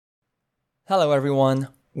Hello, everyone.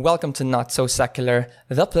 Welcome to Not So Secular,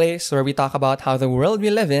 the place where we talk about how the world we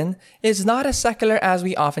live in is not as secular as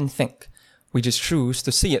we often think. We just choose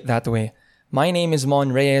to see it that way. My name is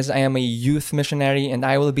Mon Reyes. I am a youth missionary, and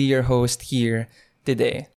I will be your host here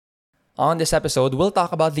today. On this episode, we'll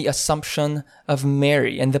talk about the Assumption of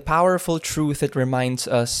Mary and the powerful truth it reminds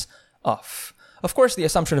us of. Of course, the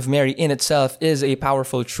Assumption of Mary in itself is a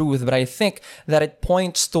powerful truth, but I think that it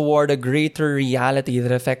points toward a greater reality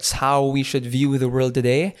that affects how we should view the world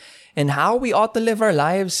today and how we ought to live our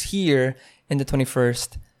lives here in the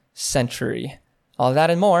 21st century. All that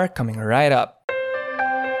and more coming right up.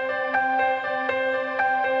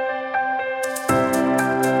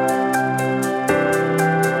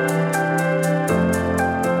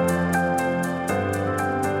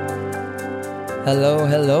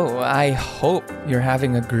 Hello. I hope you're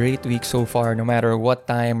having a great week so far, no matter what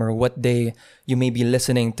time or what day you may be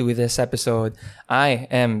listening to this episode. I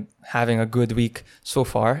am having a good week so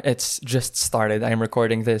far. It's just started. I'm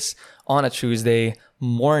recording this on a Tuesday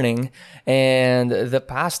morning, and the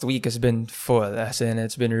past week has been full, as in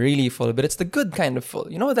it's been really full, but it's the good kind of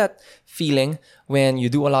full. You know that feeling when you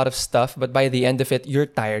do a lot of stuff, but by the end of it, you're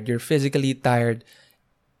tired, you're physically tired,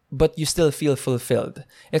 but you still feel fulfilled.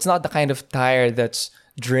 It's not the kind of tired that's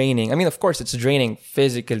draining. I mean, of course, it's draining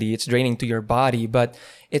physically, it's draining to your body, but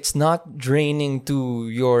it's not draining to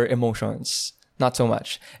your emotions. Not so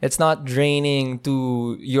much. It's not draining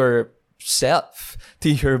to yourself,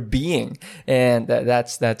 to your being. And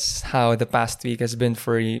that's how the past week has been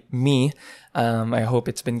for me. I hope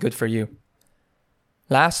it's been good for you.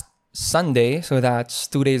 Last Sunday, so that's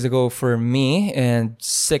 2 days ago for me and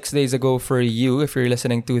 6 days ago for you if you're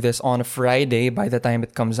listening to this on a Friday by the time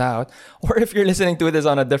it comes out, or if you're listening to this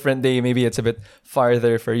on a different day, maybe it's a bit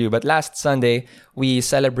farther for you. But last Sunday, we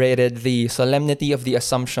celebrated the solemnity of the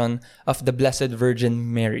Assumption of the Blessed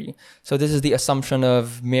Virgin Mary. So this is the Assumption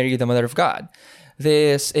of Mary, the Mother of God.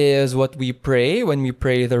 This is what we pray when we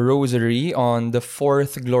pray the Rosary on the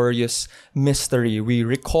fourth glorious mystery. We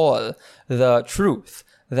recall the truth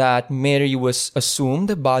that Mary was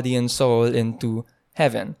assumed, body and soul, into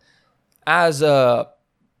heaven. As a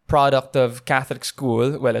product of Catholic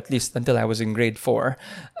school, well, at least until I was in grade 4,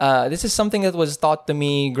 this is something that was taught to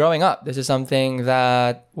me growing up. This is something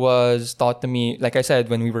that was taught to me, like I said,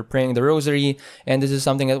 when we were praying the Rosary, and this is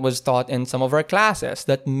something that was taught in some of our classes,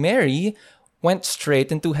 that Mary went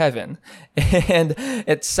straight into heaven. And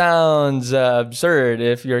it sounds absurd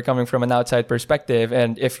if you're coming from an outside perspective.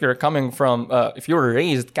 And if you're coming from, if you were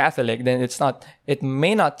raised Catholic, then it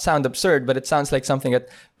may not sound absurd, but it sounds like something that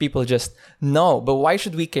people just know. But why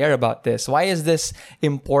should we care about this? Why is this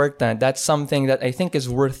important? That's something that I think is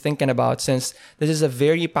worth thinking about, since this is a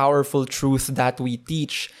very powerful truth that we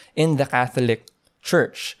teach in the Catholic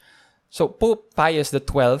Church. So Pope Pius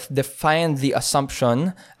XII defined the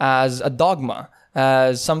Assumption as a dogma,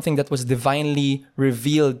 as something that was divinely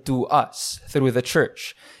revealed to us through the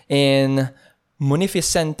Church. In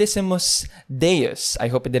Munificentissimus Deus, I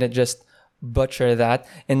hope I didn't just butcher that,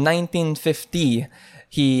 in 1950,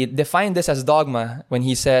 he defined this as dogma when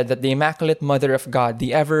he said that the Immaculate Mother of God,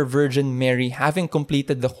 the ever Virgin Mary, having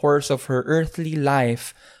completed the course of her earthly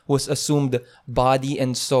life, was assumed body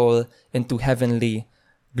and soul into heavenly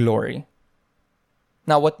glory.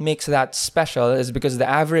 Now, what makes that special is because the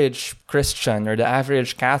average Christian or the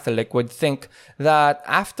average Catholic would think that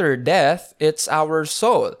after death, it's our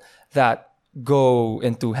soul that go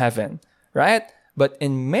into heaven, right? But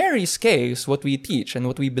in Mary's case, what we teach and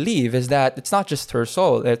what we believe is that it's not just her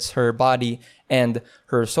soul, it's her body and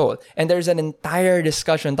her soul. And there's an entire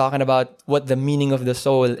discussion talking about what the meaning of the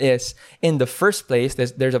soul is in the first place.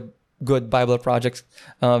 There's a good Bible Project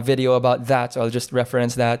video about that, so I'll just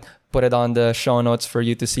reference that, put it on the show notes for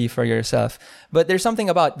you to see for yourself. But there's something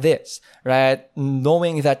about this, right?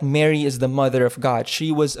 Knowing that Mary is the Mother of God,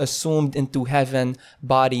 she was assumed into heaven,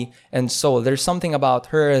 body and soul. There's something about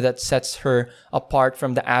her that sets her apart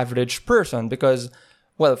from the average person, because,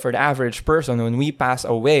 well, for the average person, when we pass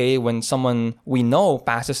away, when someone we know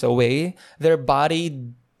passes away, their body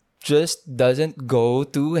just doesn't go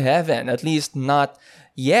to heaven, at least not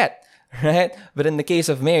yet. Right? But in the case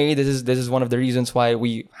of Mary, this is one of the reasons why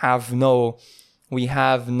we have no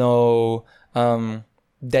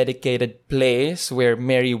dedicated place where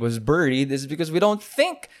Mary was buried, is because I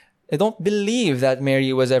don't believe that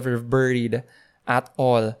Mary was ever buried at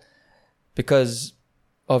all because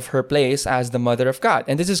of her place as the Mother of God.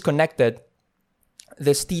 And this is connected,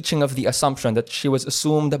 this teaching of the Assumption, that she was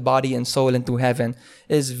assumed body and soul into heaven,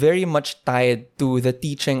 is very much tied to the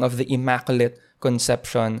teaching of the Immaculate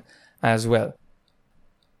Conception as well.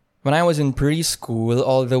 When I was in preschool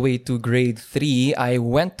all the way to grade 3, I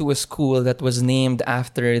went to a school that was named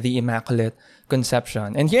after the Immaculate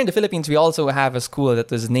Conception. And here in the Philippines, we also have a school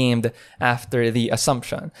that was named after the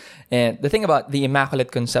Assumption. And the thing about the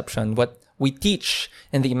Immaculate Conception, what we teach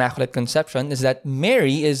in the Immaculate Conception is that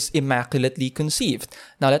Mary is immaculately conceived.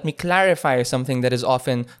 Now, let me clarify something that is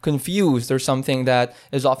often confused or something that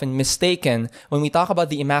is often mistaken. When we talk about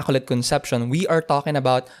the Immaculate Conception, we are talking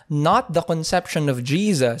about not the conception of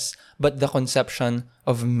Jesus, but the conception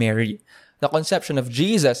of Mary. The conception of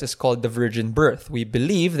Jesus is called the virgin birth. We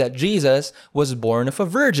believe that Jesus was born of a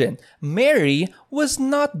virgin. Mary was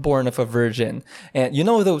not born of a virgin. And you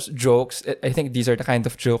know those jokes? I think these are the kind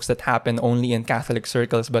of jokes that happen only in Catholic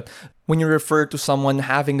circles. But when you refer to someone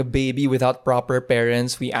having a baby without proper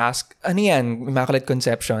parents, we ask, ano yan, Immaculate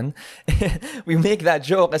Conception? We make that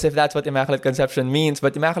joke as if that's what Immaculate Conception means.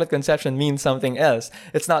 But Immaculate Conception means something else.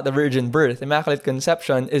 It's not the virgin birth. Immaculate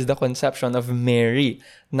Conception is the conception of Mary,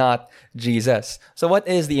 not Jesus. So what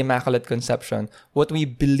is the Immaculate Conception? What we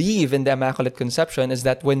believe in the Immaculate Conception is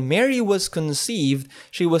that when Mary was conceived,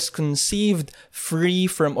 she was conceived free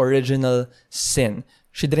from original sin.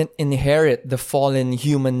 She didn't inherit the fallen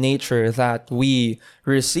human nature that we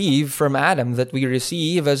receive from Adam, that we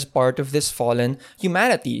receive as part of this fallen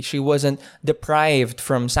humanity. She wasn't deprived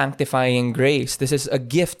from sanctifying grace. This is a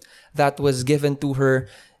gift that was given to her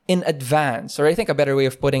in advance, or I think a better way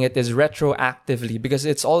of putting it is retroactively, because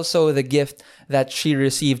it's also the gift that she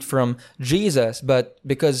received from Jesus, but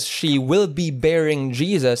because she will be bearing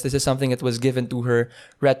Jesus, this is something that was given to her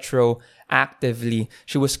retroactively.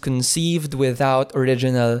 She was conceived without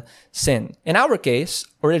original sin. In our case,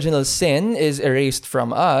 original sin is erased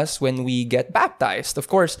from us when we get baptized. Of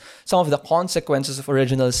course, some of the consequences of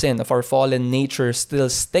original sin, of our fallen nature, still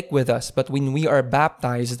stick with us. But when we are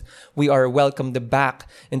baptized, we are welcomed back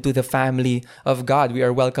into the family of God. We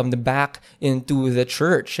are welcomed back into the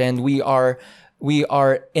church, and we are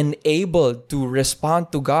enabled to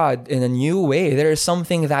respond to God in a new way. There is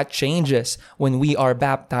something that changes when we are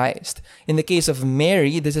baptized. In the case of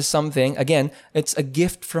Mary, this is something, again, it's a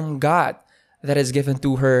gift from God that is given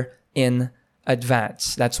to her in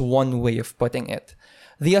advance. That's one way of putting it.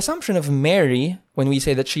 The assumption of Mary, when we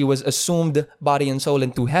say that she was assumed body and soul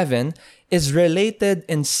into heaven, is related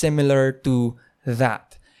and similar to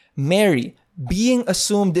that. Mary, being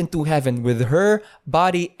assumed into heaven with her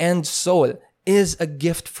body and soul, is a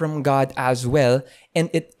gift from God as well.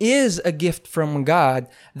 And it is a gift from God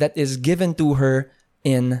that is given to her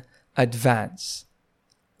in advance.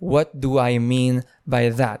 What do I mean by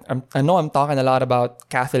that? I know I'm talking a lot about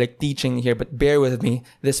Catholic teaching here, but bear with me.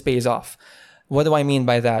 This pays off. What do I mean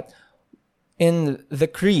by that? In the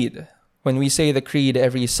Creed, when we say the Creed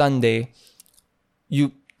every Sunday,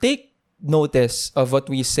 you take notice of what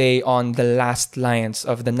we say on the last lines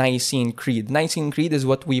of the Nicene Creed. Nicene Creed is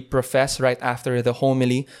what we profess right after the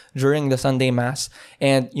homily during the Sunday Mass.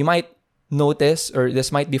 And you might notice, or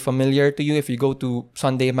this might be familiar to you if you go to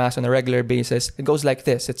Sunday Mass on a regular basis. It goes like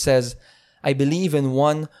this. It says, I believe in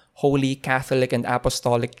one holy Catholic and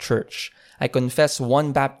Apostolic Church. I confess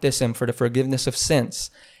one baptism for the forgiveness of sins.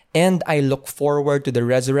 And I look forward to the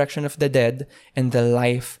resurrection of the dead and the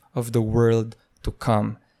life of the world to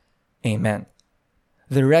come. Amen.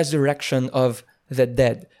 The resurrection of the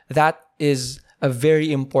dead. That is a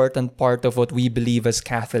very important part of what we believe as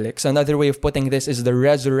Catholics. Another way of putting this is the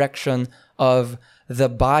resurrection of the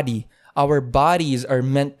body. Our bodies are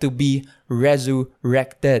meant to be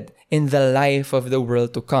resurrected in the life of the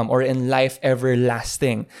world to come, or in life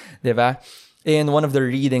everlasting. Diba? In one of the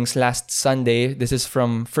readings last Sunday, this is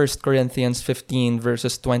from 1 Corinthians 15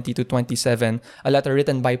 verses 20 to 27, a letter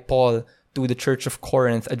written by Paul to the Church of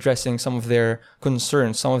Corinth, addressing some of their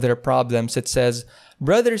concerns, some of their problems. It says,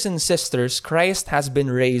 brothers and sisters, Christ has been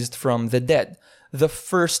raised from the dead, the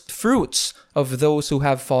first fruits of those who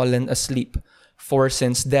have fallen asleep. For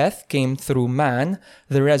since death came through man,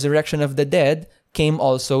 the resurrection of the dead came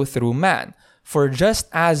also through man. For just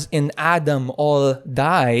as in Adam all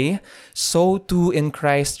die, so too in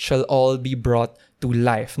Christ shall all be brought to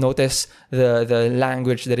life. Notice the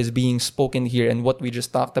language that is being spoken here and what we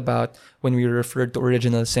just talked about when we referred to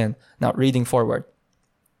original sin. Now, reading forward.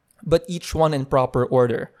 But each one in proper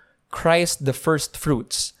order. Christ the first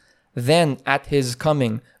fruits. Then at his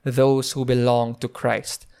coming, those who belong to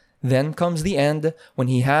Christ. Then comes the end, when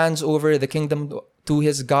he hands over the kingdom to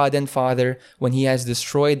his God and Father, when he has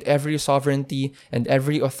destroyed every sovereignty and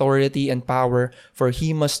every authority and power, for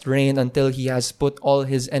he must reign until he has put all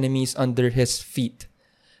his enemies under his feet.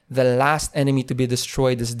 The last enemy to be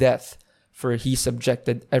destroyed is death, for he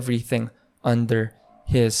subjected everything under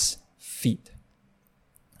his feet.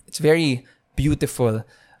 It's very beautiful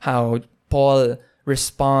how Paul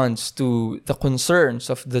responds to the concerns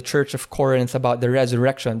of the church of Corinth about the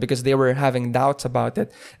resurrection, because they were having doubts about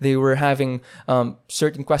it. They were having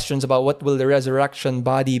certain questions about what will the resurrection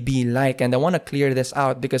body be like. And I want to clear this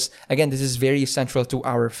out because, again, this is very central to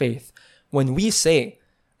our faith. When we say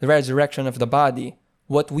the resurrection of the body,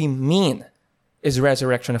 what we mean is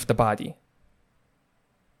resurrection of the body.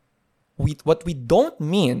 What we don't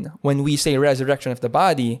mean when we say resurrection of the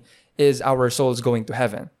body is our souls going to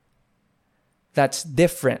heaven. That's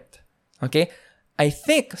different. Okay? I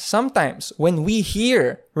think sometimes when we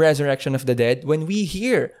hear resurrection of the dead, when we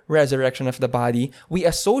hear resurrection of the body, we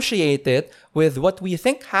associate it with what we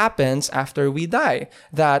think happens after we die.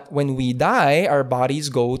 That when we die, our bodies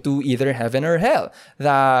go to either heaven or hell.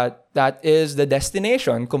 That is the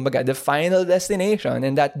destination, kumbaga, the final destination.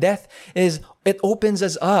 And that death it opens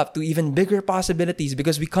us up to even bigger possibilities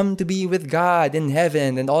because we come to be with God in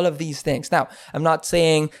heaven and all of these things. Now, I'm not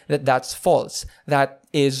saying that that's false. That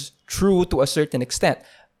is true to a certain extent.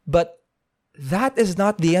 But that is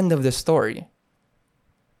not the end of the story.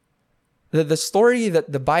 The story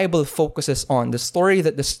that the Bible focuses on, the story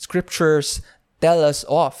that the scriptures tell us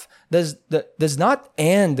of, does not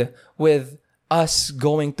end with us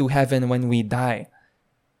going to heaven when we die.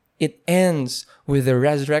 It ends with the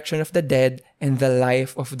resurrection of the dead and the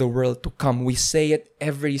life of the world to come. We say it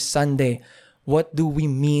every Sunday. What do we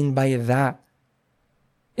mean by that?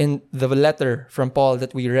 In the letter from Paul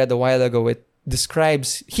that we read a while ago, he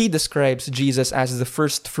describes Jesus as the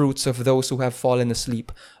first fruits of those who have fallen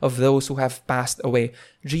asleep, of those who have passed away.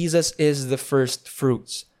 Jesus is the first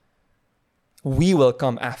fruits. We will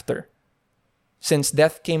come after. Since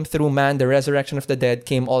death came through man, the resurrection of the dead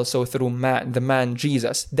came also through man, the man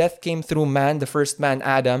Jesus. Death came through man, the first man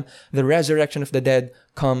Adam. The resurrection of the dead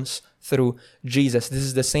comes through Jesus. This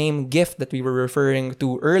is the same gift that we were referring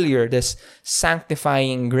to earlier, this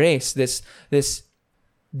sanctifying grace, this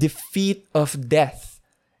defeat of death.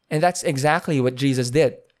 And that's exactly what Jesus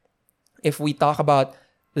did. If we talk about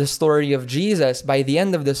the story of Jesus, by the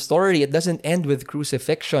end of the story, it doesn't end with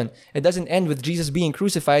crucifixion. It doesn't end with Jesus being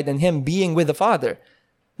crucified and him being with the Father.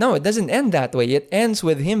 No, it doesn't end that way. It ends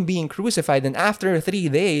with him being crucified, and after 3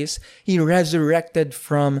 days, he resurrected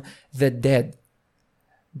from the dead.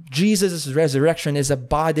 Jesus' resurrection is a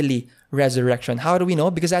bodily resurrection. How do we know?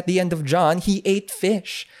 Because at the end of John, he ate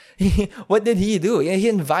fish. What did he do? He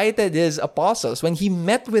invited his apostles. When he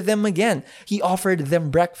met with them again, he offered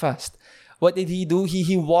them breakfast. What did he do?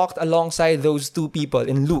 He walked alongside those two people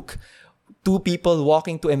in Luke. Two people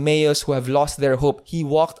walking to Emmaus who have lost their hope. He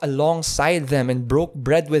walked alongside them and broke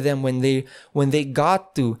bread with them when they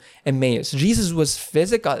got to Emmaus. Jesus was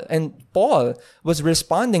physical, and Paul was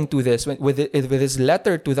responding to this with his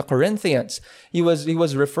letter to the Corinthians. He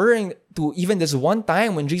was referring to even this one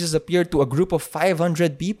time when Jesus appeared to a group of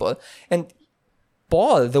 500 people. And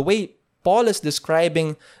Paul, the way Paul is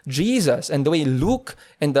describing Jesus, and the way Luke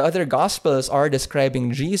and the other Gospels are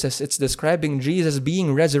describing Jesus, it's describing Jesus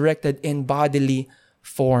being resurrected in bodily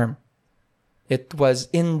form. It was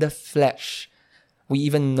in the flesh. We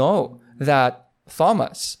even know that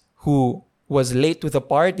Thomas, who was late to the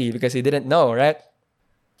party because he didn't know, right?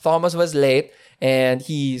 Thomas was late, and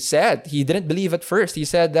he said he didn't believe at first. He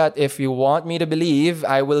said that if you want me to believe,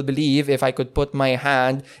 I will believe if I could put my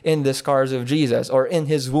hand in the scars of Jesus, or in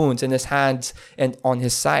his wounds, in his hands, and on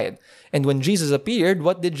his side. And when Jesus appeared,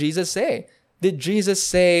 what did Jesus say? Did Jesus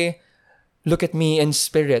say, "Look at me in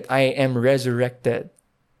spirit, I am resurrected"?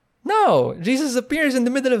 No, Jesus appears in the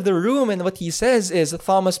middle of the room, and what he says is,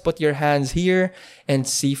 "Thomas, put your hands here and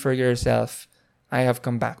see for yourself. I have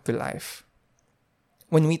come back to life."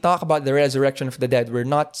 When we talk about the resurrection of the dead, we're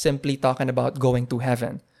not simply talking about going to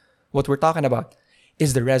heaven. What we're talking about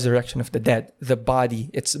is the resurrection of the dead, the body.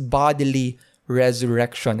 It's bodily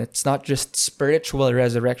resurrection. It's not just spiritual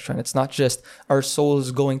resurrection. It's not just our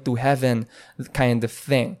souls going to heaven kind of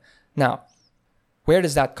thing. Now, where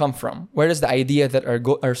does that come from? Where does the idea that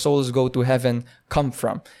our souls go to heaven come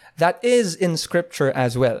from? That is in scripture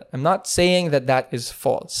as well. I'm not saying that is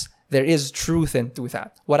false. There is truth into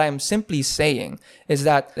that. What I'm simply saying is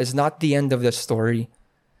that it's not the end of the story.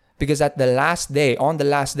 Because on the last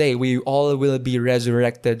day, we all will be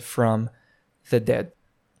resurrected from the dead.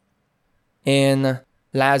 In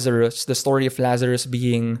Lazarus, the story of Lazarus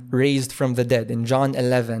being raised from the dead, in John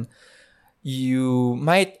 11, you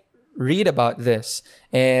might read about this,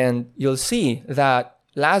 and you'll see that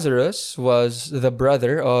Lazarus was the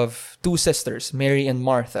brother of two sisters, Mary and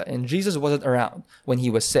Martha, and Jesus wasn't around when he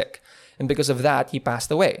was sick. And because of that, he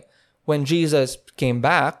passed away. When Jesus came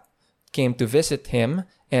to visit him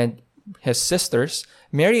and his sisters,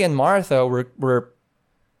 Mary and Martha were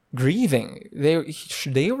grieving.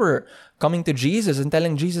 They were coming to Jesus and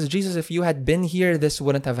telling Jesus, Jesus, if you had been here, this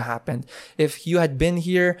wouldn't have happened. If you had been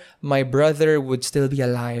here, my brother would still be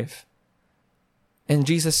alive. And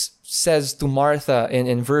Jesus says to Martha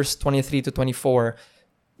in verse 23 to 24,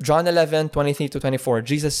 John 11, 23 to 24,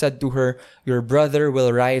 Jesus said to her, your brother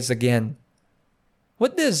will rise again.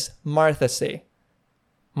 What does Martha say?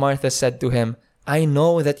 Martha said to him, I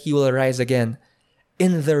know that he will rise again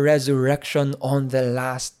in the resurrection on the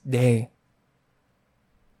last day.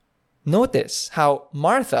 Notice how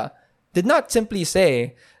Martha did not simply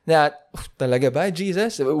say that, talaga ba,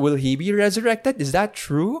 Jesus? Will he be resurrected? Is that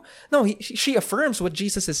true? No, she affirms what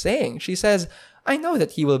Jesus is saying. She says, I know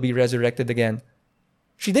that he will be resurrected again.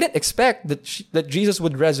 She didn't expect that Jesus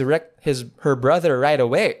would resurrect her brother right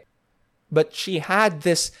away. But she had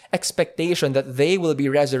this expectation that they will be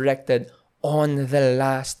resurrected on the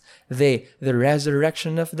last day. The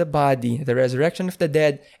resurrection of the body, the resurrection of the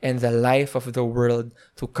dead, and the life of the world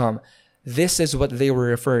to come. This is what they were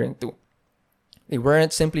referring to. They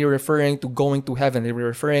weren't simply referring to going to heaven. They were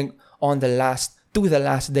referring to the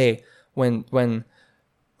last day when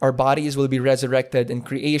our bodies will be resurrected and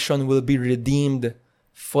creation will be redeemed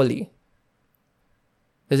fully.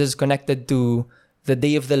 This is connected to the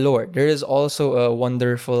Day of the Lord. There is also a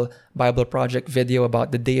wonderful Bible Project video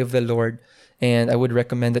about the Day of the Lord, and I would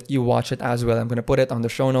recommend that you watch it as well. I'm going to put it on the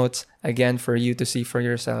show notes again for you to see for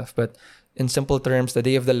yourself. But in simple terms, the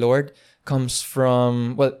Day of the Lord comes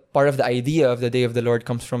from, part of the idea of the Day of the Lord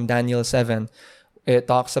comes from Daniel 7. It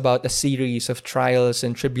talks about a series of trials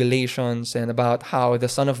and tribulations and about how the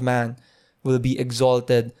Son of Man will be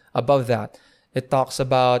exalted above that. It talks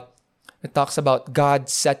about God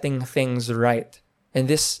setting things right. And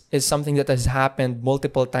this is something that has happened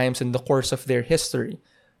multiple times in the course of their history.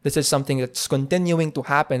 This is something that's continuing to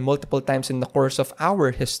happen multiple times in the course of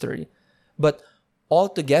our history. But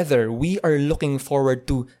altogether, we are looking forward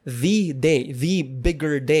to the day, the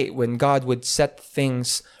bigger day when God would set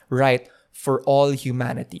things right for all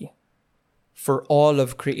humanity, for all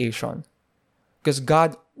of creation. Because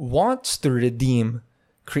God wants to redeem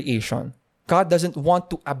creation. God doesn't want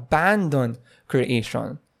to abandon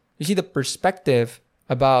creation. You see the perspective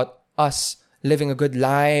about us living a good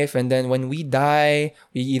life, and then when we die,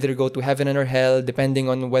 we either go to heaven or hell, depending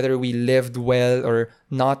on whether we lived well or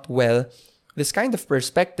not well. This kind of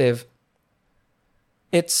perspective,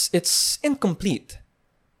 it's incomplete.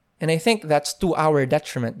 And I think that's to our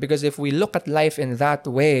detriment, because if we look at life in that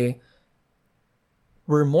way,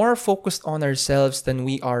 we're more focused on ourselves than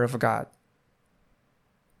we are of God.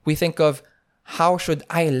 We think of, how should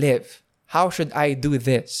I live? How should I do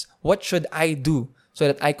this? What should I do so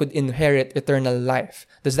that I could inherit eternal life?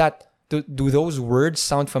 Do those words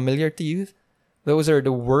sound familiar to you? Those are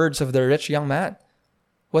the words of the rich young man.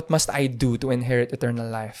 What must I do to inherit eternal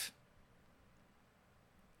life?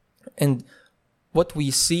 And what we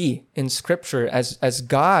see in Scripture as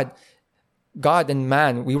God and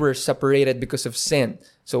man, we were separated because of sin.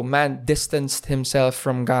 So man distanced himself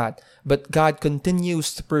from God. But God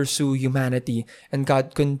continues to pursue humanity, and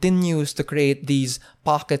God continues to create these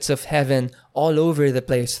pockets of heaven all over the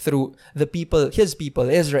place through the people, his people,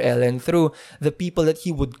 Israel, and through the people that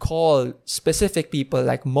he would call specific people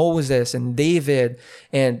like Moses and David,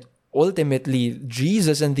 and ultimately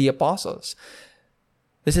Jesus and the apostles.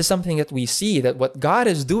 This is something that we see, that what God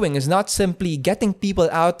is doing is not simply getting people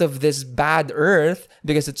out of this bad earth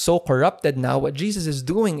because it's so corrupted now. What Jesus is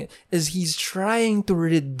doing is he's trying to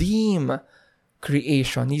redeem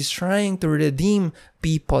creation. He's trying to redeem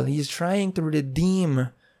people. He's trying to redeem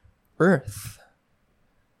earth.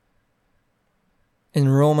 In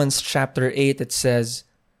Romans chapter 8, it says,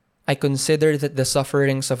 I consider that the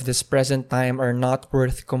sufferings of this present time are not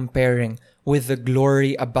worth comparing with the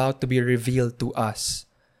glory about to be revealed to us.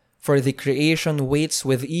 For the creation waits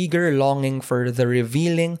with eager longing for the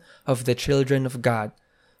revealing of the children of God.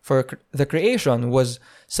 For the creation was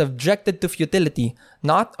subjected to futility,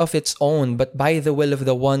 not of its own, but by the will of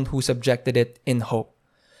the one who subjected it, in hope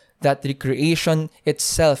that the creation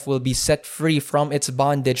itself will be set free from its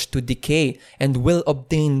bondage to decay and will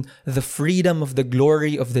obtain the freedom of the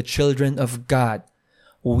glory of the children of God.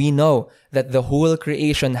 We know that the whole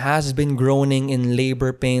creation has been groaning in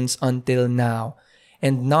labor pains until now.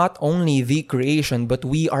 And not only the creation, but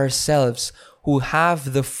we ourselves, who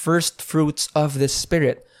have the first fruits of the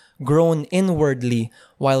Spirit, groan inwardly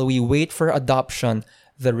while we wait for adoption,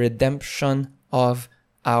 the redemption of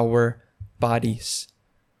our bodies.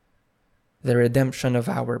 The redemption of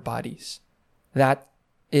our bodies. That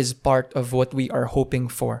is part of what we are hoping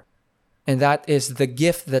for. And that is the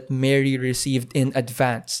gift that Mary received in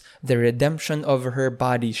advance, the redemption of her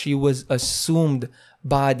body. She was assumed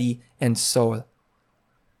body and soul.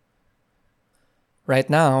 Right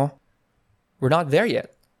now, we're not there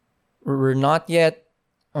yet. We're not yet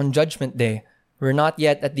on Judgment Day. We're not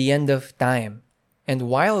yet at the end of time. And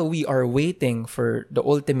while we are waiting for the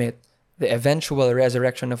ultimate, the eventual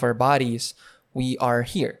resurrection of our bodies, we are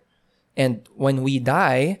here. And when we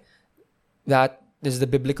die, that is the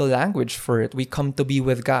biblical language for it. We come to be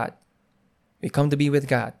with God. We come to be with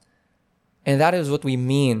God. And that is what we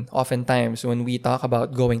mean oftentimes when we talk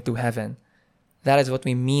about going to heaven. That is what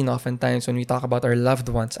we mean oftentimes when we talk about our loved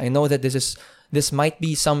ones. I know that this might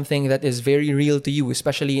be something that is very real to you,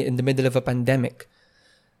 especially in the middle of a pandemic.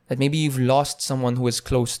 That maybe you've lost someone who is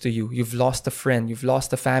close to you. You've lost a friend. You've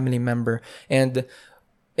lost a family member. And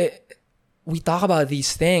we talk about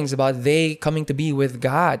these things, about they coming to be with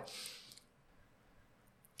God.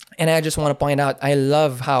 And I just want to point out, I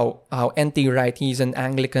love how N.T. Wright, he's an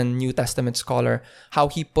Anglican New Testament scholar, how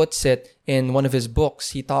he puts it in one of his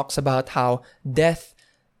books. He talks about how death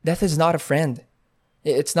is not a friend.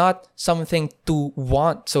 It's not something to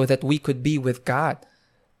want so that we could be with God.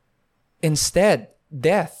 Instead,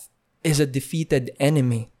 death is a defeated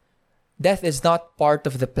enemy. Death is not part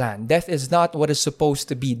of the plan. Death is not what is supposed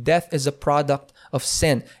to be. Death is a product of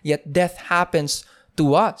sin. Yet death happens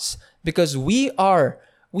to us because we are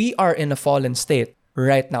in a fallen state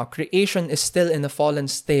right now. Creation is still in a fallen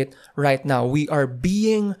state right now. We are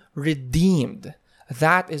being redeemed.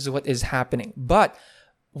 That is what is happening. But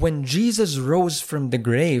when Jesus rose from the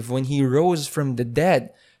grave, when he rose from the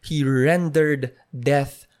dead, he rendered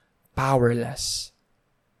death powerless.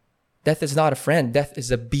 Death is not a friend. Death is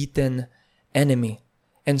a beaten enemy.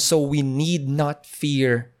 And so we need not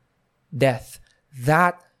fear death.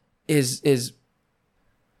 That is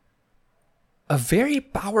a very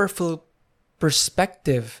powerful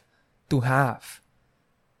perspective to have.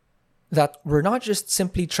 That we're not just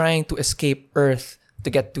simply trying to escape earth to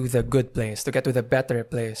get to the good place, to get to the better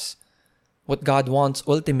place. What God wants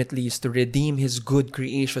ultimately is to redeem his good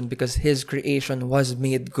creation because his creation was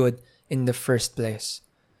made good in the first place.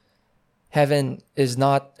 Heaven is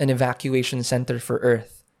not an evacuation center for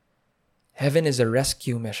earth. Heaven is a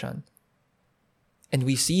rescue mission. And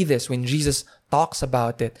we see this when Jesus talks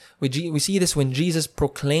about it. We see this when Jesus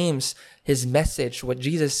proclaims his message. What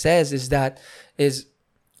Jesus says is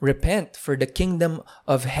repent, for the kingdom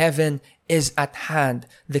of heaven is at hand.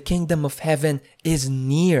 The kingdom of heaven is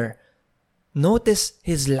near. Notice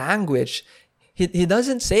his language. He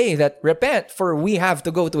doesn't say that repent, for we have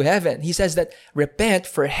to go to heaven. He says that repent,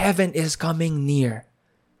 for heaven is coming near.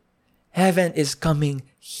 Heaven is coming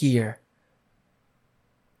here.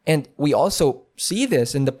 And we also see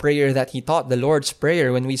this in the prayer that he taught, the Lord's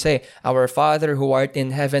Prayer, when we say, Our Father who art in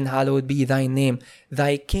heaven, hallowed be thy name.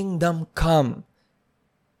 Thy kingdom come.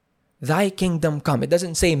 Thy kingdom come. It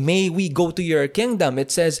doesn't say, may we go to your kingdom. It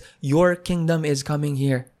says, your kingdom is coming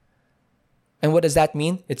here. And what does that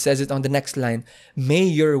mean? It says it on the next line. May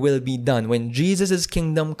your will be done. When Jesus'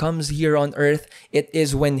 kingdom comes here on earth, it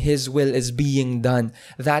is when his will is being done.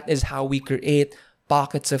 That is how we create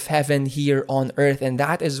pockets of heaven here on earth. And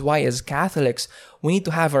that is why as Catholics, we need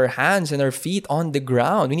to have our hands and our feet on the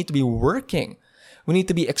ground. We need to be working. We need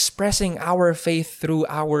to be expressing our faith through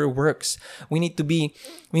our works. We need to be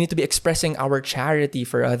expressing our charity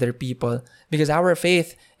for other people, because our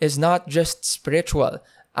faith is not just spiritual.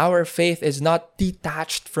 Our faith is not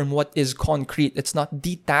detached from what is concrete. It's not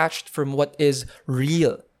detached from what is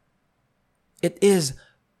real. It is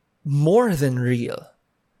more than real.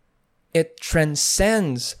 It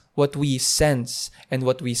transcends what we sense and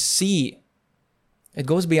what we see. It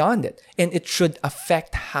goes beyond it. And it should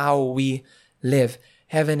affect how we live.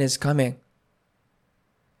 Heaven is coming.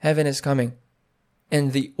 Heaven is coming.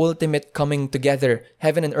 And the ultimate coming together.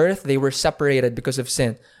 Heaven and earth, they were separated because of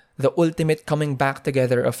sin. The ultimate coming back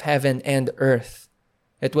together of heaven and earth.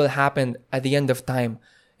 It will happen at the end of time,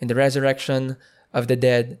 in the resurrection of the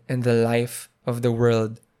dead and the life of the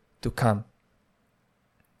world to come.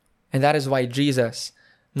 And that is why Jesus,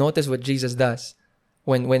 notice what Jesus does.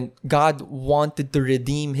 When God wanted to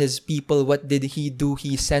redeem his people, what did he do?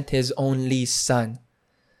 He sent his only son.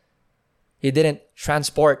 He didn't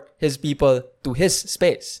transport his people to his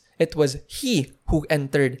space. It was he who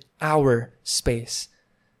entered our space.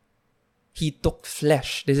 He took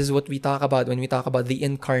flesh. This is what we talk about when we talk about the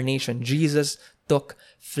incarnation. Jesus took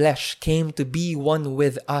flesh, came to be one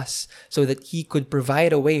with us so that he could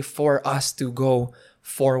provide a way for us to go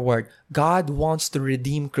forward. God wants to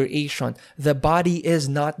redeem creation. The body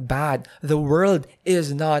is not bad. The world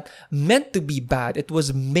is not meant to be bad. It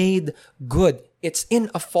was made good. It's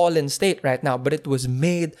in a fallen state right now, but it was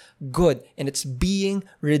made good, and it's being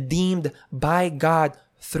redeemed by God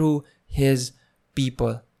through His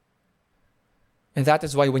people. And that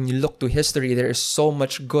is why when you look to history, there is so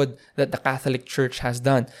much good that the Catholic Church has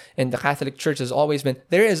done. And the Catholic Church has always been,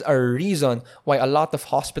 there is a reason why a lot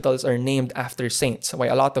of hospitals are named after saints, why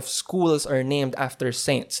a lot of schools are named after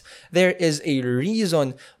saints. There is a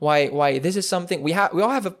reason why this is something, we all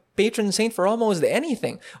have a patron saint for almost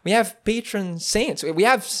anything. We have patron saints. We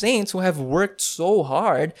have saints who have worked so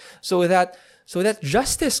hard so that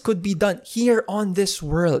justice could be done here on this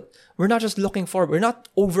world. We're not just looking forward. We're not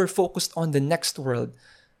over-focused on the next world.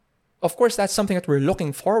 Of course, that's something that we're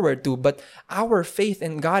looking forward to, but our faith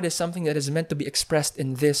in God is something that is meant to be expressed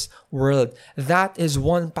in this world. That is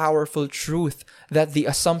one powerful truth that the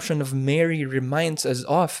Assumption of Mary reminds us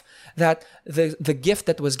of, that the gift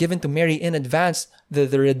that was given to Mary in advance, the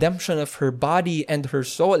redemption of her body and her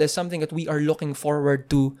soul, is something that we are looking forward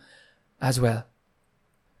to as well.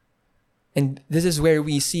 And this is where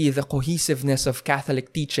we see the cohesiveness of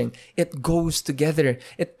Catholic teaching. It goes together.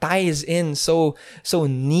 It ties in so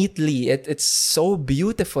neatly. It's so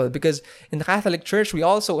beautiful, because in the Catholic Church, we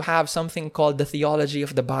also have something called the theology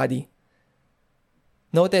of the body.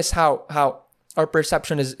 Notice how our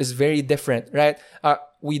perception is very different, right?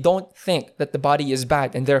 We don't think that the body is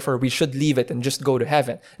bad and therefore we should leave it and just go to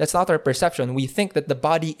heaven. That's not our perception. We think that the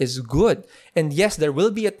body is good. And yes, there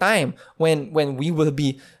will be a time when we will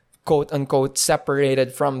be quote unquote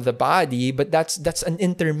separated from the body, but that's an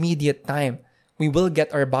intermediate time. We will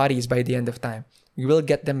get our bodies by the end of time. We will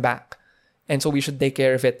get them back. And so we should take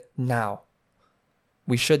care of it now.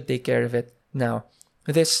 We should take care of it now.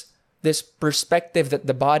 This perspective that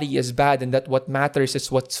the body is bad and that what matters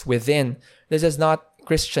is what's within, this is not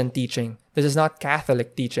Christian teaching. This is not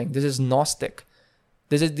Catholic teaching. This is Gnostic.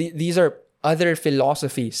 These are other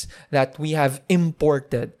philosophies that we have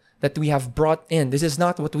imported, that we have brought in. This is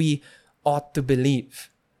not what we ought to believe.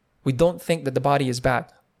 We don't think that the body is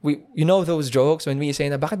bad. You know those jokes when we say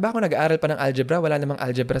na, bakit ba ako nag-aaral pa ng algebra? Wala namang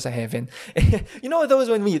algebra sa heaven. You know those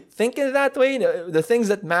when we think in that way? The things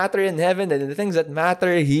that matter in heaven and the things that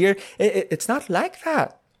matter here. It's not like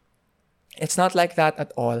that. It's not like that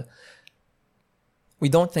at all. We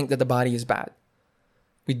don't think that the body is bad.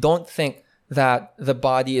 We don't think that the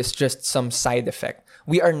body is just some side effect.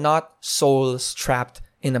 We are not souls trapped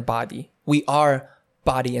in a body. We are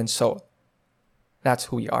body and soul. That's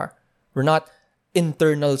who we are. We're not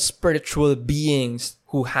internal spiritual beings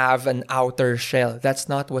who have an outer shell. That's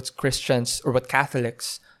not what Christians or what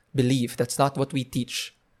Catholics believe. That's not what we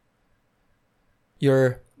teach.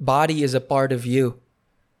 Your body is a part of you.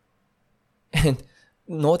 And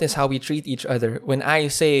notice how we treat each other. When I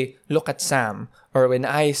say, look at Sam, or when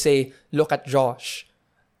I say, look at Josh,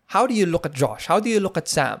 how do you look at Josh? How do you look at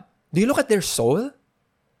Sam? Do you look at their soul?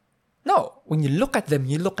 No. When you look at them,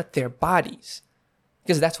 you look at their bodies.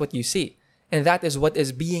 Because that's what you see. And that is what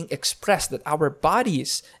is being expressed, that our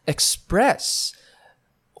bodies express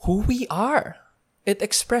who we are. It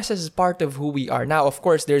expresses part of who we are. Now, of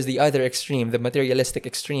course, there's the other extreme, the materialistic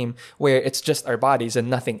extreme, where it's just our bodies and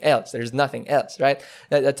nothing else. There's nothing else, right?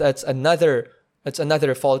 That's another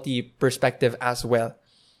faulty perspective as well.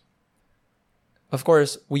 Of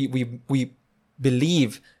course, we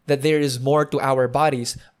believe that there is more to our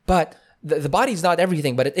bodies, but the body is not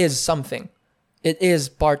everything, but it is something. It is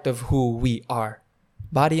part of who we are.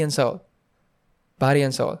 Body and soul. Body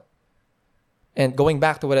and soul. And going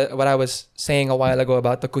back to what I was saying a while ago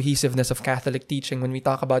about the cohesiveness of Catholic teaching, when we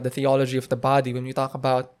talk about the theology of the body, when we talk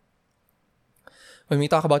about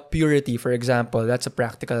purity, for example, that's a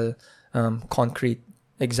practical, concrete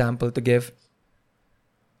example to give.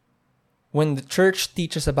 When the church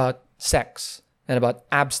teaches about sex and about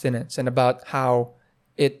abstinence and about how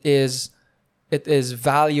it is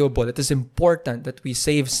valuable, it is important that we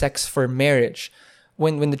save sex for marriage.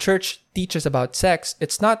 When the church teaches about sex,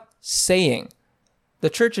 it's not saying, the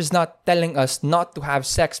church is not telling us not to have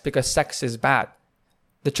sex because sex is bad.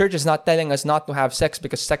 The church is not telling us not to have sex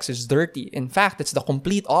because sex is dirty. In fact, it's the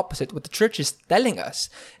complete opposite. What the church is telling us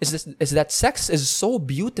is that sex is so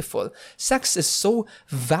beautiful, sex is so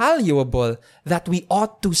valuable that we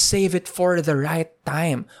ought to save it for the right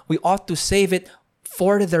time. We ought to save it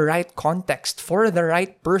for the right context, for the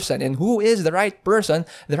right person. And who is the right person?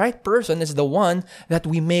 The right person is the one that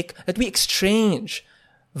we exchange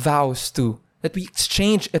vows to, that we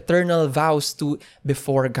exchange eternal vows to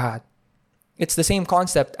before God. It's the same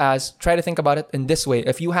concept as, try to think about it in this way.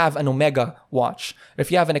 If you have an Omega watch,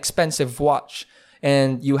 if you have an expensive watch,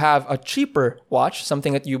 and you have a cheaper watch,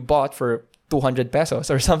 something that you bought for 200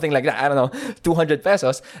 pesos or something like that, I don't know, 200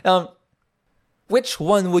 pesos, which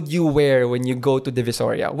one would you wear when you go to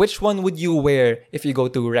Divisoria? Which one would you wear if you go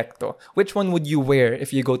to Recto? Which one would you wear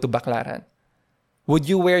if you go to Baclaran? Would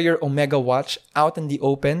you wear your Omega watch out in the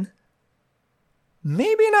open?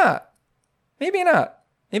 Maybe not. Maybe not.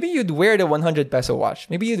 Maybe you'd wear the 100 peso watch.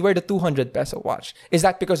 Maybe you'd wear the 200 peso watch. Is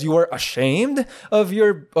that because you are ashamed of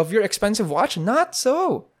your expensive watch? Not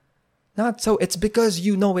so. Not so. It's because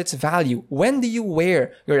you know its value. When do you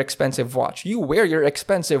wear your expensive watch? You wear your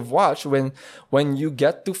expensive watch when you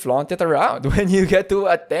get to flaunt it around, when you get to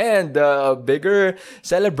attend a bigger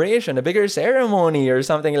celebration, a bigger ceremony or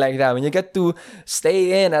something like that, when you get to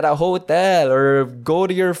stay in at a hotel or go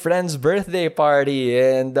to your friend's birthday party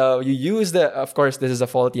and you use of course, this is a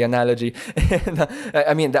faulty analogy.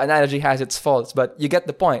 I mean, the analogy has its faults, but you get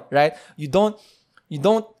the point, right? You don't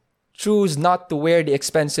choose not to wear the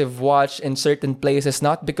expensive watch in certain places,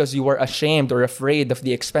 not because you are ashamed or afraid of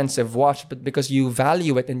the expensive watch, but because you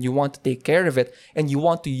value it and you want to take care of it and you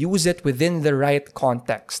want to use it within the right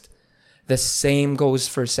context. The same goes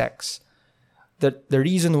for sex. The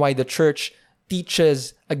reason why the church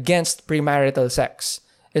teaches against premarital sex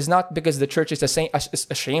is not because the church is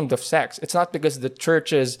ashamed of sex. It's not because the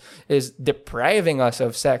church is depriving us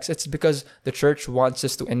of sex. It's because the church wants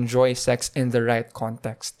us to enjoy sex in the right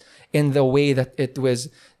context, in the way that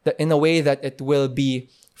in a way that it will be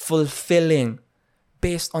fulfilling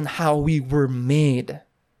based on how we were made.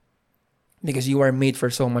 Because you are made for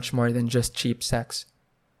so much more than just cheap sex.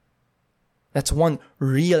 That's one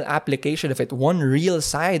real application of it, one real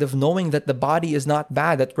side of knowing that the body is not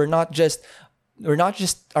bad, that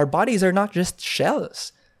our bodies are not just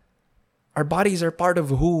shells. Our bodies are part of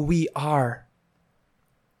who we are.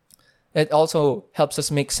 It also helps us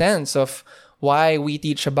make sense of why we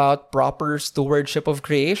teach about proper stewardship of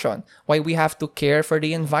creation, why we have to care for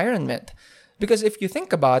the environment. Because if you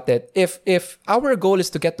think about it, if our goal is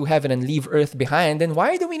to get to heaven and leave earth behind, then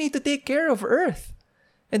why do we need to take care of earth?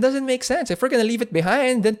 It doesn't make sense. If we're going to leave it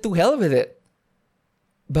behind, then to hell with it.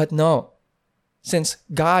 But no. Since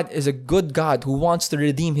God is a good God who wants to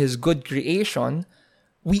redeem His good creation,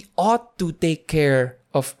 we ought to take care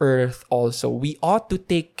of earth also. We ought to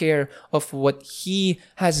take care of what He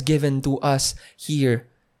has given to us here.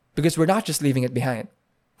 Because we're not just leaving it behind.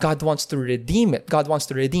 God wants to redeem it. God wants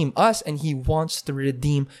to redeem us, and He wants to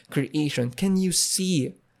redeem creation. Can you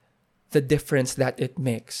see the difference that it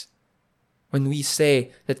makes? When we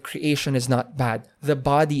say that creation is not bad, the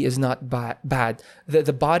body is not bad.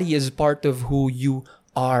 The body is part of who you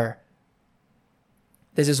are.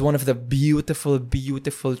 This is one of the beautiful,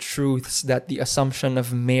 beautiful truths that the Assumption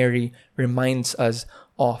of Mary reminds us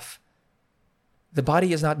of. The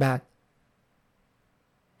body is not bad.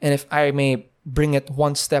 And if I may bring it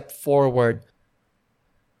one step forward,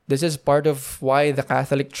 this is part of why the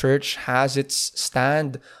Catholic Church has its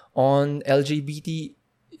stand on LGBT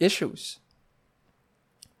issues.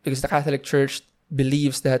 Because the Catholic Church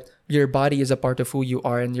believes that your body is a part of who you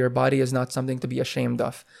are and your body is not something to be ashamed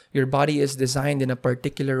of. Your body is designed in a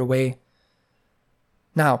particular way.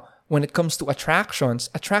 Now, when it comes to attractions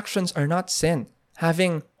are not sin.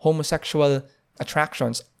 Having homosexual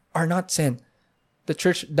attractions are not sin. The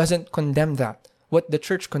church doesn't condemn that. What the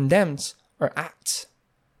church condemns or acts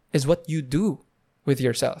is what you do with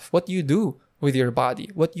yourself, what you do with your body,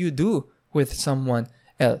 what you do with someone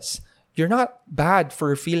else. You're not bad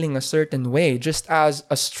for feeling a certain way, just as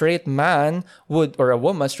a straight man would, or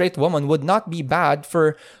a straight woman would not be bad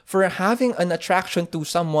for having an attraction to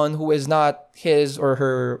someone who is not his or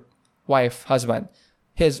her wife, husband,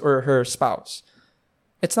 his or her spouse.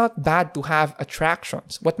 It's not bad to have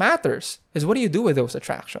attractions. What matters is what do you do with those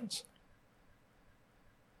attractions?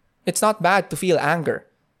 It's not bad to feel anger.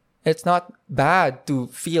 It's not bad to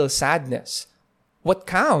feel sadness. What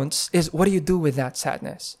counts is what do you do with that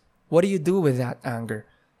sadness? What do you do with that anger?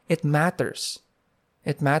 It matters.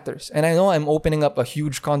 It matters. And I know I'm opening up a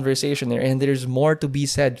huge conversation there, and there's more to be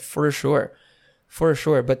said for sure. For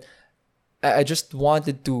sure. But I just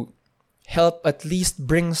wanted to help at least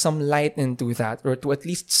bring some light into that, or to at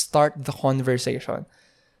least start the conversation.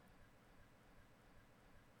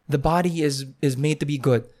 The body is made to be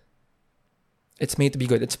good. It's made to be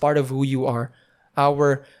good. It's part of who you are.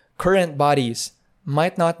 Our current bodies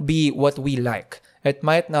might not be what we like. It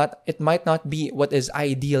might not be what is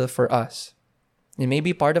ideal for us. And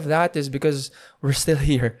maybe part of that is because we're still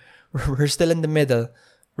here. We're still in the middle.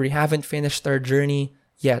 We haven't finished our journey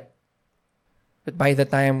yet. But by the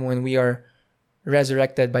time when we are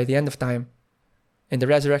resurrected, by the end of time, in the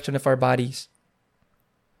resurrection of our bodies,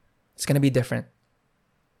 it's going to be different.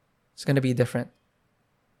 It's going to be different.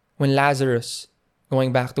 When Lazarus,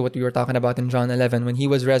 going back to what we were talking about in John 11, when he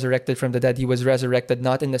was resurrected from the dead, he was resurrected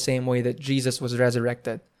not in the same way that Jesus was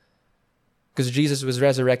resurrected. Because Jesus was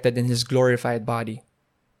resurrected in his glorified body.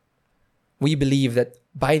 We believe that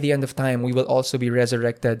by the end of time, we will also be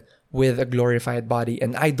resurrected with a glorified body.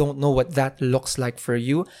 And I don't know what that looks like for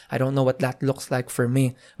you. I don't know what that looks like for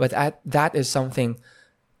me. But that is something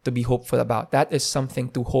to be hopeful about. That is something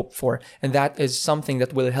to hope for. And that is something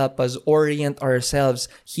that will help us orient ourselves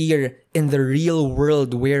here in the real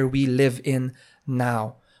world where we live in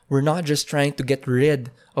now. We're not just trying to get rid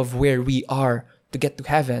of where we are to get to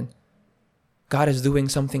heaven. God is doing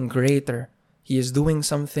something greater. He is doing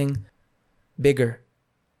something bigger.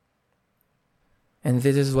 And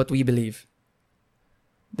this is what we believe.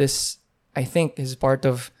 This, I think, is part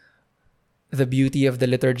of the beauty of the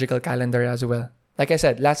liturgical calendar as well. Like I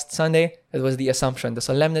said, last Sunday, it was the Assumption, the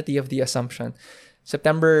solemnity of the Assumption.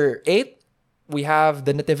 September 8th, we have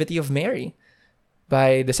the Nativity of Mary.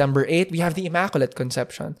 By December 8th, we have the Immaculate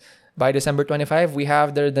Conception. By December 25, we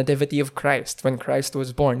have the Nativity of Christ, when Christ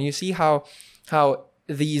was born. You see how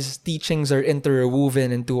these teachings are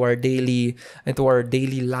interwoven into our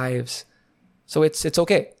daily lives. So it's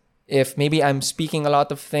okay if maybe I'm speaking a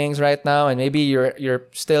lot of things right now, and maybe you're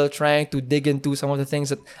still trying to dig into some of the things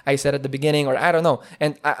that I said at the beginning, or I don't know.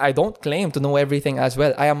 And I don't claim to know everything as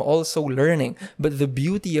well. I am also learning. But the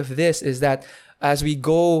beauty of this is that as we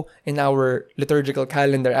go in our liturgical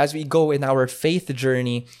calendar, as we go in our faith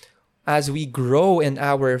journey, as we grow in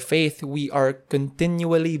our faith, we are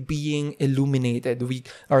continually being illuminated. We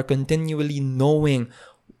are continually knowing.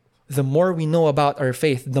 The more we know about our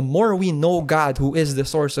faith, the more we know God, who is the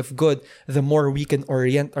source of good, the more we can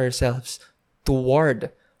orient ourselves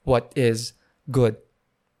toward what is good.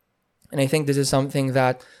 And I think this is something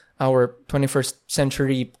that our 21st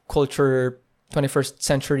century culture, 21st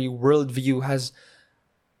century worldview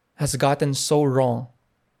has gotten so wrong.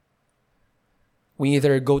 We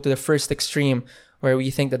either go to the first extreme where we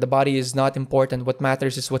think that the body is not important. What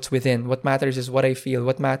matters is what's within. What matters is what I feel.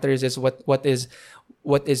 What matters is what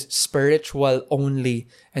is spiritual only.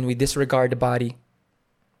 And we disregard the body.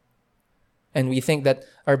 And we think that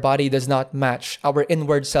our body does not match. Our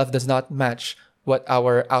inward self does not match what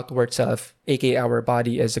our outward self, aka our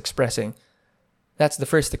body, is expressing. That's the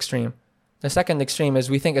first extreme. The second extreme is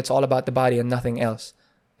we think it's all about the body and nothing else.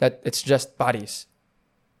 That it's just bodies.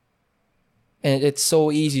 And it's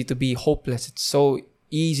so easy to be hopeless. It's so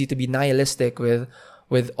easy to be nihilistic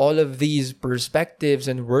with all of these perspectives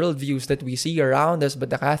and worldviews that we see around us.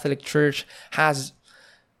 But the Catholic Church has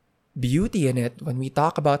beauty in it when we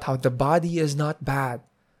talk about how the body is not bad.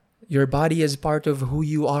 Your body is part of who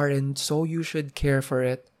you are, and so you should care for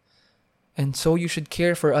it. And so you should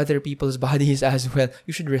care for other people's bodies as well.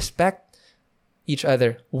 You should respect each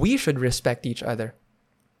other. We should respect each other.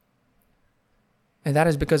 And that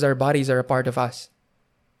is because our bodies are a part of us.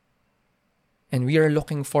 And we are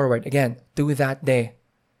looking forward, again, to that day.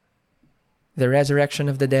 The resurrection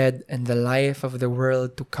of the dead and the life of the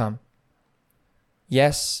world to come.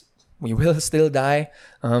 Yes, we will still die.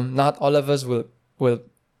 Not all of us will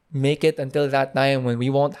make it until that time when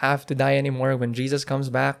we won't have to die anymore, when Jesus comes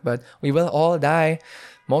back. But we will all die.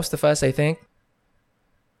 Most of us, I think.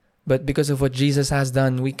 But because of what Jesus has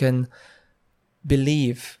done, we can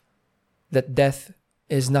believe that death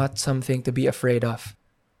is not something to be afraid of.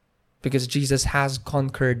 Because Jesus has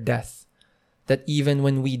conquered death. That even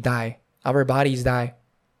when we die, our bodies die,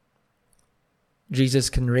 Jesus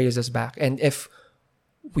can raise us back. And if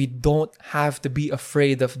we don't have to be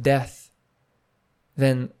afraid of death,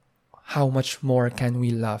 then how much more can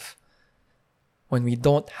we love? When we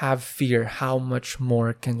don't have fear, how much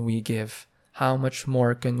more can we give? How much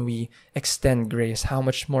more can we extend grace? How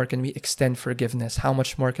much more can we extend forgiveness? How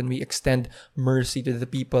much more can we extend mercy to the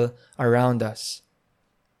people around us?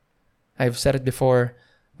 I've said it before,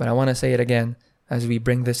 but I want to say it again as we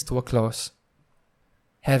bring this to a close.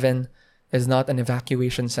 Heaven is not an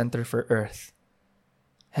evacuation center for earth.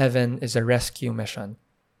 Heaven is a rescue mission.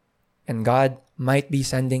 And God might be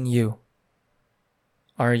sending you.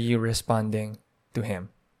 Are you responding to Him?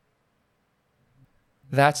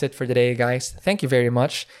 That's it for today, guys. Thank you very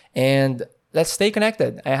much. And let's stay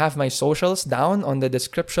connected. I have my socials down on the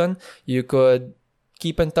description. You could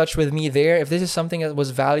keep in touch with me there. If this is something that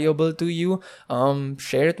was valuable to you,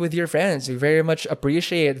 share it with your friends. We very much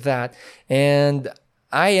appreciate that. And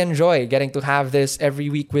I enjoy getting to have this every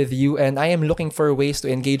week with you, and I am looking for ways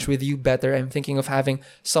to engage with you better. I'm thinking of having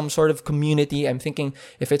some sort of community. I'm thinking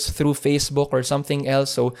if it's through Facebook or something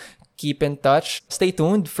else. So keep in touch. Stay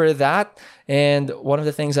tuned for that. And one of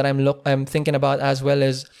the things that I'm thinking about as well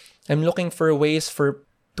is I'm looking for ways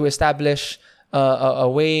to establish a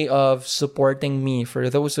way of supporting me. For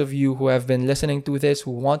those of you who have been listening to this,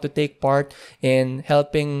 who want to take part in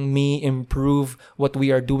helping me improve what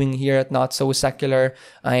we are doing here at Not So Secular,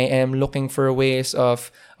 I am looking for ways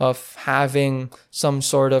of having some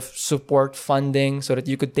sort of support funding so that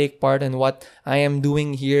you could take part in what I am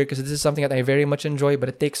doing here, because this is something that I very much enjoy, but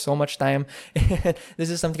it takes so much time. This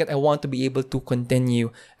is something that I want to be able to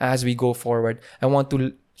continue as we go forward. I want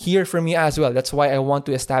to hear from you as well. That's why I want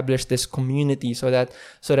to establish this community, so that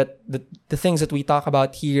the things that we talk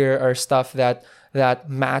about here are stuff that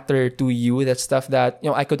matter to you. That's stuff that,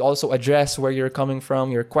 I could also address where you're coming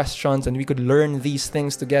from, your questions, and we could learn these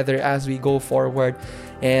things together as we go forward.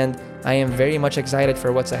 And I am very much excited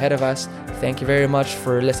for what's ahead of us. Thank you very much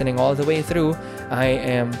for listening all the way through. I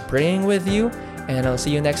am praying with you, and I'll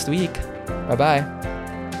see you next week. Bye-bye.